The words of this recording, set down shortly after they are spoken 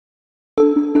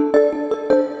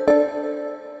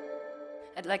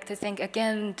I'd like to thank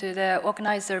again to the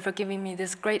organizer for giving me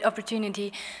this great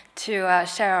opportunity to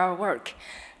share our work.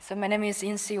 So my name is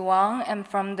Yinxi Wang. I'm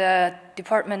from the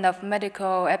Department of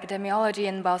Medical Epidemiology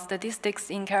and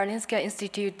Biostatistics in Karolinska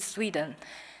Institute, Sweden.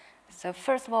 So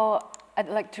first of all, I'd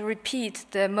like to repeat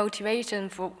the motivation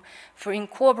for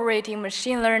incorporating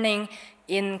machine learning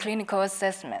in clinical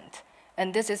assessment.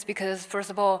 And this is because,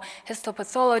 first of all,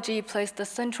 histopathology plays the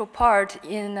central part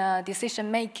in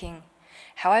decision-making.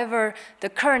 However, the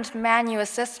current manual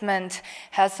assessment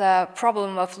has a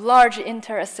problem of large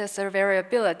inter-assessor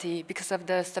variability because of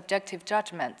the subjective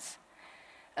judgments.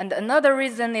 And another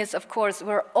reason is, of course,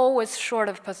 we're always short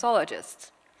of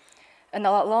pathologists. And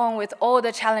along with all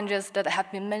the challenges that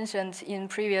have been mentioned in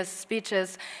previous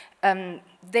speeches,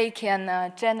 they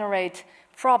can generate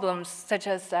problems such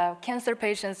as cancer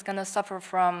patients going to suffer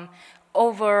from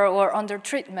over or under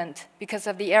treatment because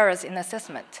of the errors in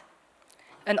assessment.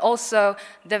 And also,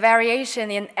 the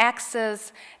variation in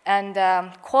access and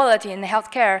quality in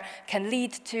healthcare can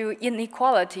lead to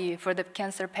inequality for the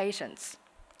cancer patients.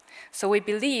 So we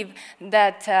believe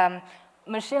that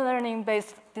machine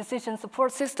learning-based decision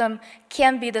support system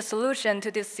can be the solution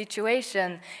to this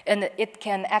situation, and it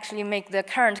can actually make the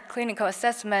current clinical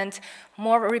assessment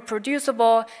more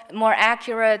reproducible, more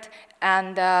accurate,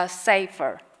 and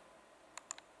safer.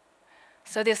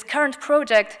 So this current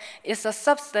project is a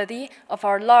sub-study of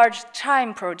our large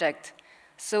CHIME project.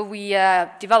 So we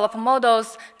develop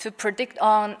models to predict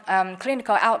on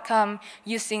clinical outcome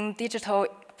using digital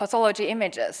pathology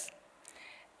images.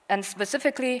 And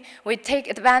specifically, we take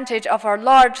advantage of our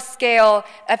large-scale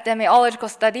epidemiological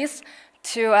studies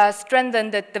to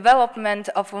strengthen the development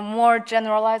of a more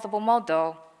generalizable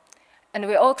model. And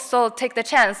we also take the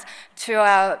chance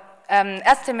to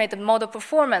estimate the model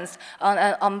performance on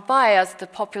an unbiased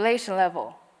population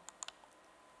level.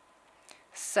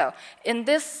 So in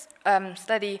this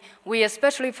study, we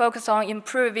especially focus on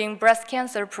improving breast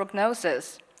cancer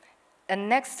prognosis. And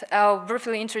next, I'll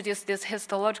briefly introduce this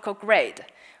histological grade,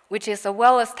 which is a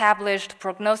well-established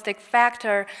prognostic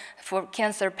factor for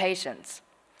cancer patients,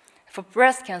 for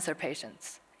breast cancer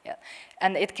patients. Yeah.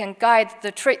 And it can guide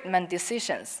the treatment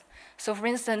decisions. So for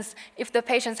instance, if the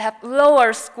patients have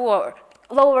lower score,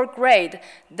 lower grade,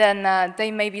 then they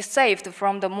may be saved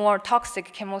from the more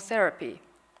toxic chemotherapy.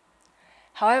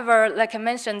 However, like I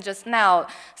mentioned just now,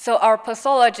 so our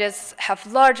pathologists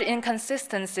have large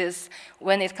inconsistencies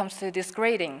when it comes to this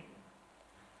grading.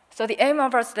 So the aim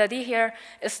of our study here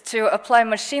is to apply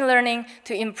machine learning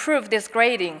to improve this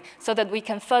grading so that we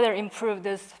can further improve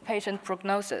this patient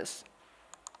prognosis.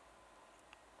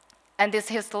 And this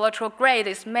histological grade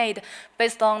is made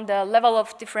based on the level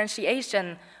of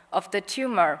differentiation of the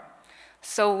tumor.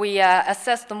 So we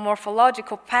assess the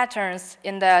morphological patterns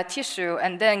in the tissue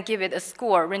and then give it a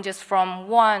score, ranges from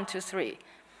 1 to 3.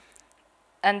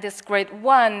 And this grade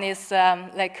 1 is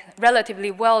like relatively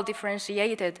well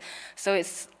differentiated, so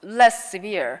it's less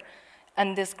severe.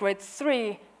 And this grade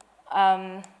 3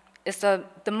 is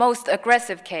the most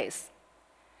aggressive case.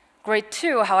 Grade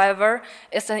 2, however,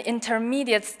 is an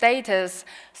intermediate status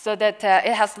so that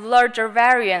it has larger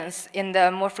variance in the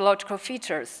morphological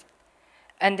features.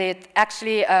 And it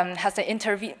actually has an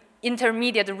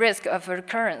intermediate risk of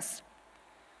recurrence.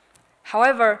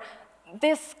 However,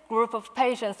 this group of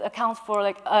patients accounts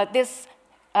for, this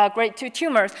grade 2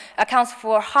 tumors accounts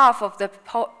for half of the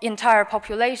entire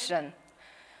population.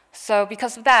 So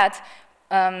because of that,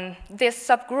 this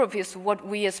subgroup is what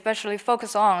we especially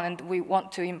focus on and we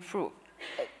want to improve.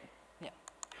 Yeah.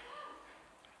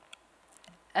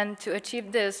 And to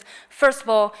achieve this, first of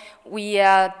all, we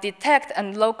detect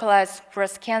and localize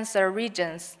breast cancer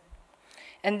regions.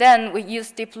 And then we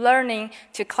use deep learning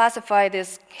to classify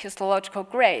this histological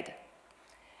grade.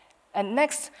 And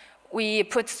next, we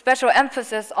put special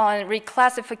emphasis on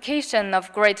reclassification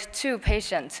of grade 2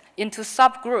 patients into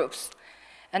subgroups.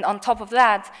 And on top of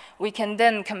that, we can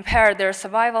then compare their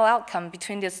survival outcome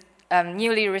between these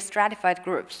newly restratified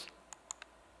groups.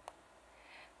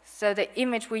 So the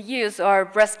image we use are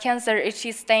breast cancer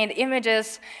HE stained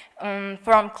images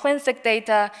from ClinSec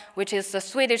data, which is the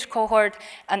Swedish cohort,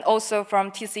 and also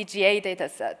from TCGA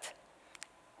dataset.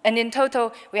 And in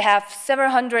total, we have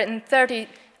 730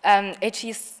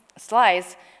 HE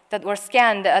slides that were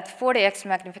scanned at 40x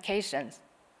magnifications.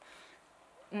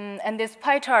 And this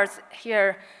pie chart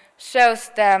here shows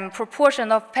the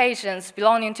proportion of patients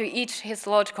belonging to each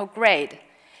histological grade.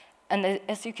 And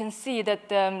as you can see, that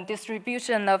the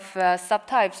distribution of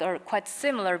subtypes are quite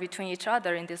similar between each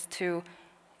other in these two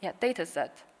data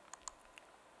sets.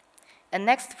 And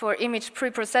next, for image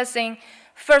pre-processing,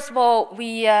 first of all,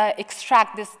 we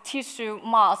extract this tissue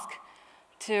mask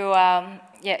to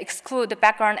exclude the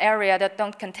background area that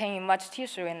don't contain much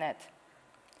tissue in it.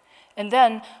 And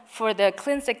then for the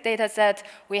ClinSeq dataset,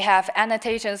 we have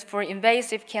annotations for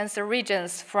invasive cancer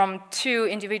regions from 2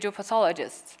 individual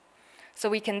pathologists. So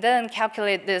we can then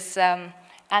calculate this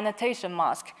annotation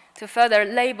mask to further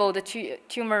label the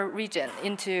tumor region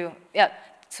into,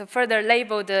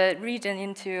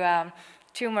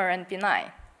 tumor and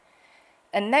benign.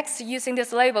 And next, using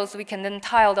these labels, we can then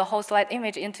tile the whole slide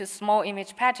image into small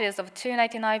image patches of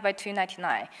 299 by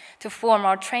 299 to form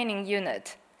our training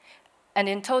unit. And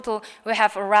in total, we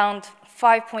have around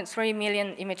 5.3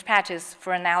 million image patches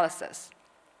for analysis.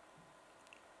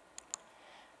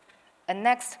 And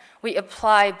next, we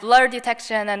apply blur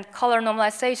detection and color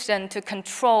normalization to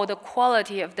control the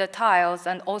quality of the tiles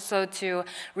and also to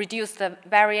reduce the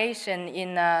variation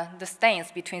in the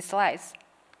stains between slides.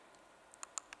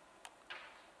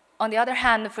 On the other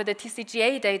hand, for the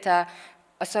TCGA data,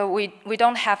 so we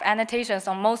don't have annotations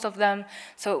on most of them.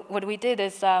 So what we did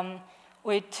is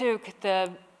we took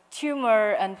the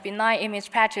tumor and benign image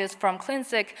patches from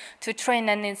ClinSeq to train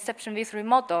an Inception v3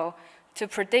 model to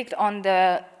predict on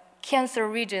the cancer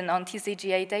region on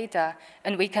TCGA data.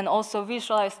 And we can also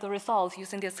visualize the results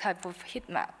using this type of heat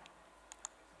map.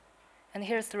 And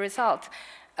here's the result.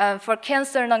 For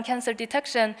cancer, non-cancer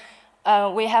detection,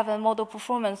 we have a model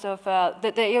performance of,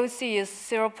 the AOC is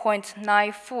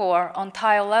 0.94 on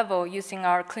tile level using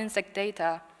our ClinSeq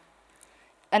data.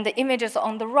 And the images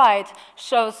on the right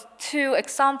shows 2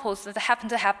 examples that happen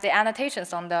to have the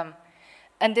annotations on them.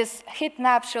 And this heat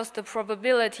map shows the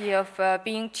probability of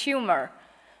being tumor.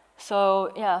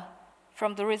 So yeah,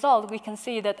 from the result, we can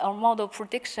see that our model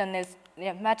prediction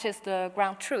matches the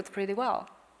ground truth pretty well.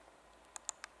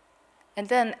 And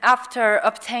then after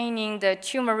obtaining the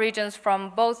tumor regions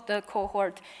from both the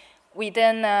cohort, we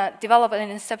then developed an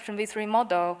Inception v3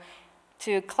 model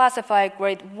to classify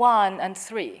grade 1 and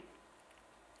 3.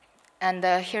 And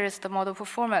here is the model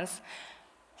performance.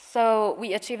 So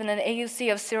we achieved an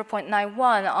AUC of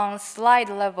 0.91 on slide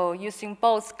level using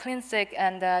both ClinSeq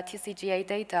and TCGA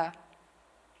data.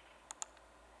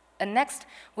 And next,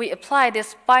 we apply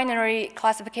this binary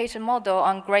classification model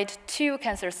on grade 2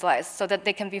 cancer slides so that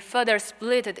they can be further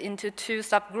split into 2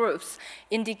 subgroups,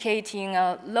 indicating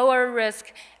a lower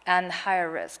risk and higher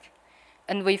risk.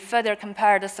 And we further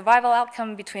compare the survival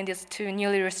outcome between these 2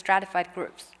 newly stratified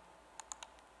groups.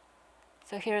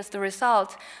 So here's the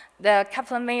result. The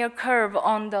Kaplan-Meier curve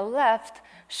on the left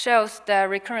shows the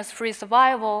recurrence-free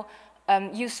survival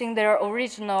using their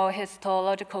original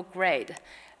histological grade.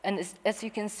 And as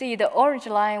you can see, the orange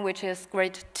line, which is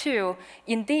grade 2,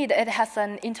 indeed, it has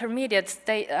an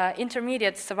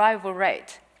intermediate survival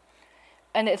rate.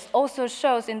 And it also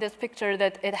shows in this picture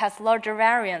that it has larger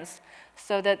variance,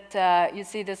 so that you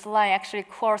see this line actually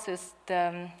crosses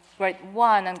the grade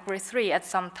 1 and grade 3 at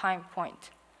some time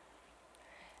point.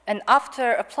 And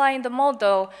after applying the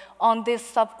model on this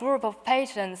subgroup of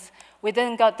patients, we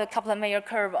then got the Kaplan-Meier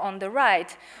curve on the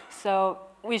right. So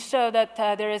we show that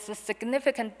there is a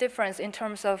significant difference in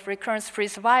terms of recurrence-free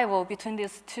survival between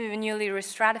these 2 newly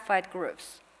stratified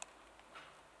groups.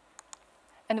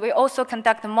 And we also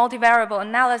conduct a multivariable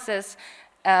analysis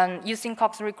using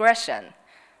Cox regression.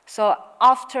 So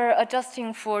after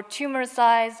adjusting for tumor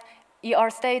size,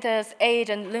 ER status, age,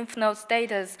 and lymph node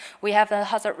status, we have a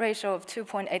hazard ratio of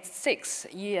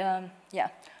 2.86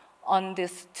 on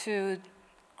these 2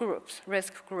 groups,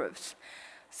 risk groups.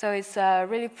 So it's a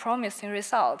really promising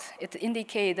result. It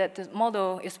indicates that the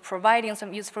model is providing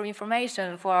some useful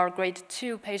information for our grade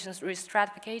 2 patients'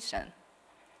 stratification.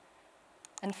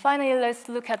 And finally, let's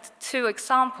look at 2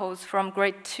 examples from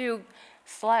grade 2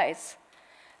 slides.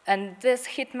 And this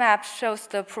heat map shows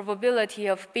the probability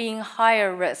of being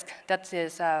higher risk that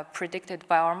is predicted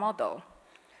by our model.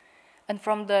 And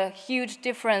from the huge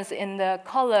difference in the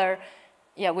color,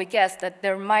 we guess that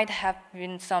there might have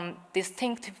been some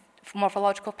distinctive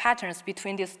morphological patterns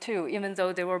between these 2, even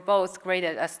though they were both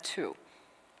graded as 2.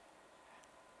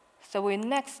 So we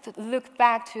next look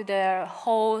back to the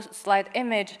whole slide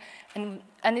image, and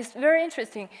it's very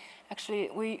interesting.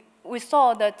 Actually, we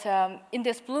saw that in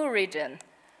this blue region,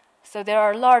 so there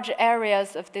are large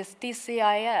areas of this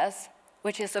DCIS,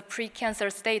 which is a pre-cancer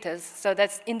status. So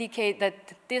that indicates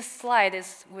that this slide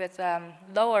is with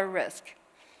lower risk.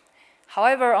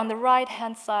 However, on the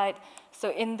right-hand side, so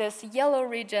in this yellow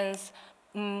regions,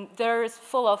 there is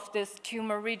full of this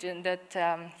tumor region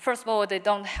that, first of all, they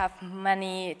don't have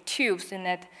many tubes in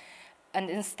it. And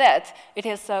instead, it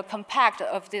is compact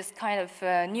of this kind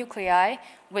of nuclei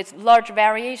with large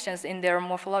variations in their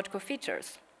morphological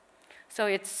features. So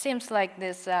it seems like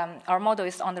this, our model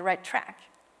is on the right track.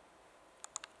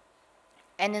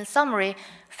 And in summary,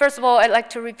 first of all, I'd like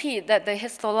to repeat that the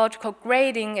histological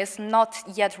grading is not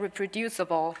yet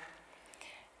reproducible.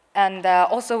 And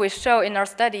also we show in our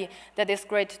study that this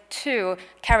grade 2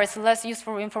 carries less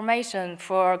useful information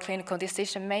for clinical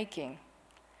decision making.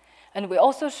 And we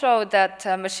also show that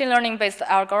machine learning-based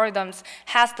algorithms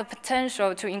has the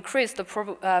potential to increase the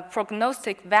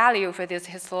prognostic value for this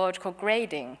histological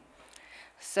grading.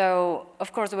 So,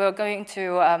 of course, we're going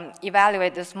to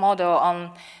evaluate this model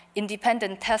on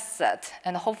independent test set,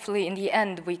 and hopefully in the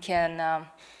end we can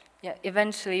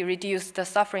eventually reduce the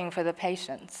suffering for the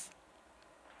patients.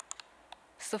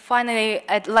 So finally,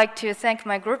 I'd like to thank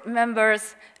my group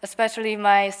members, especially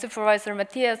my supervisor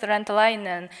Matthias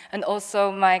Rantalainen, and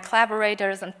also my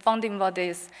collaborators and funding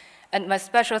bodies. And my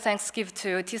special thanks give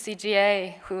to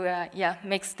TCGA, who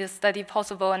makes this study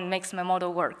possible and makes my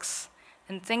model works.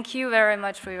 And thank you very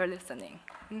much for your listening.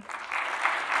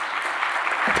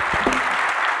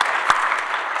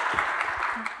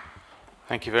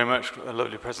 Thank you very much. A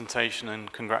lovely presentation,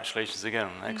 and congratulations again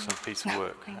on an excellent piece of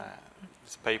work.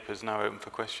 This paper is now open for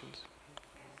questions.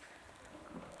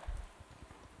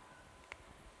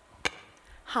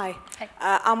 Hi.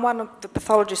 I'm one of the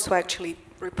pathologists who actually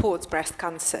reports breast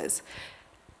cancers.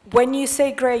 When you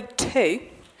say grade 2,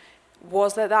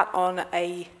 was that on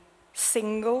a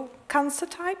single cancer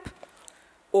type?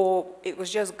 Or it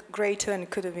was just grade 2 and it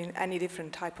could have been any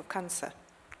different type of cancer?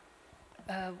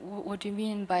 What do you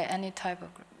mean by any type of?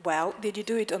 Well, did you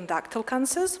do it on ductal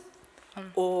cancers?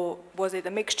 Or was it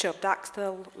a mixture of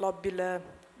ductal, lobular,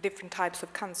 different types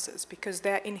of cancers? Because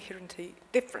they're inherently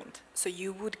different. So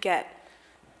you would get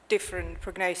different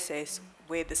prognosis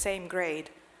with the same grade,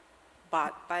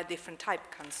 but by a different type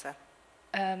of cancer.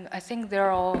 I think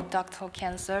they're all ductal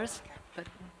cancers, but.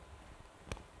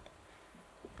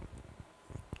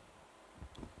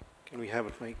 Can we have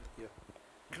it, mate? Yeah.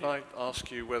 Can I ask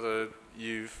you whether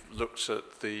you've looked at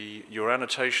your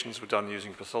annotations were done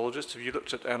using pathologists. Have you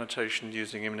looked at annotation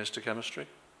using immunohistochemistry?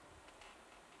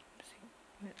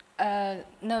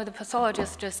 No, the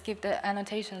pathologists just give the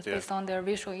annotations based on their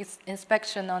visual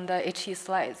inspection on the HE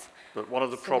slides. But one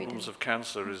of the problems of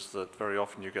cancer is that very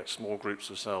often you get small groups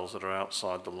of cells that are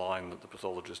outside the line that the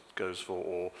pathologist goes for,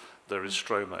 or there is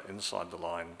stroma inside the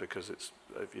line because it's,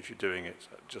 if you're doing it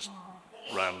just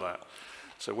around that.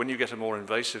 So when you get a more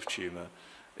invasive tumour,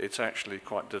 it's actually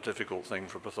quite a difficult thing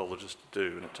for a pathologist to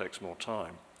do, and it takes more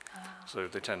time. So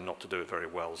they tend not to do it very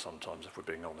well sometimes, if we're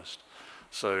being honest.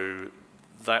 So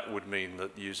that would mean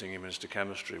that using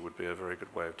immunohistochemistry would be a very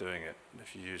good way of doing it.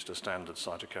 If you used a standard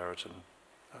cytokeratin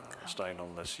stain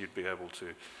on this, you'd be able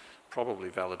to probably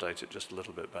validate it just a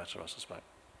little bit better, I suspect.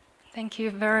 Thank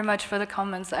you very much for the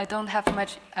comments. I don't have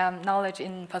much knowledge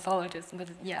in pathologists, but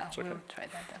yeah, we'll try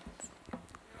that then.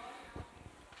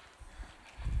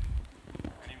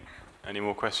 Any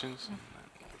more questions?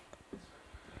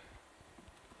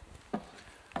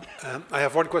 I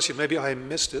have one question. Maybe I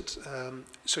missed it.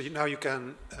 So now you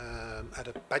can, at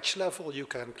a batch level, you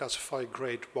can classify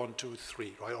grade 1, 2,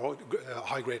 3, right? Or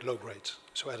high grade, low grade.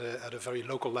 So at a very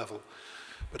local level.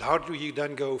 But how do you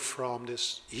then go from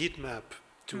this heat map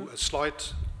to a slide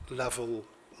level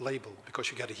label?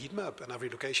 Because you get a heat map and every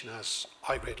location has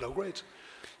high grade, low grade.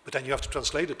 But then you have to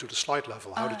translate it to the slide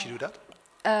level. How did you do that?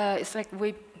 It's like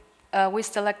we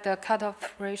select the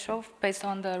cutoff ratio based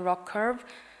on the ROC curve.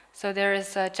 So there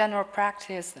is a general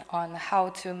practice on how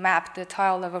to map the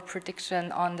tile level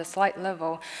prediction on the slide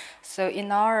level. So in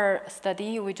our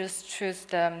study, we just choose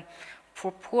the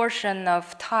proportion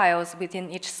of tiles within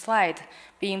each slide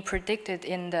being predicted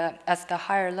as the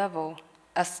higher level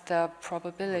as the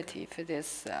probability for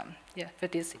this for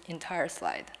this entire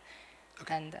slide.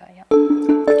 Okay. And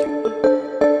Thank you.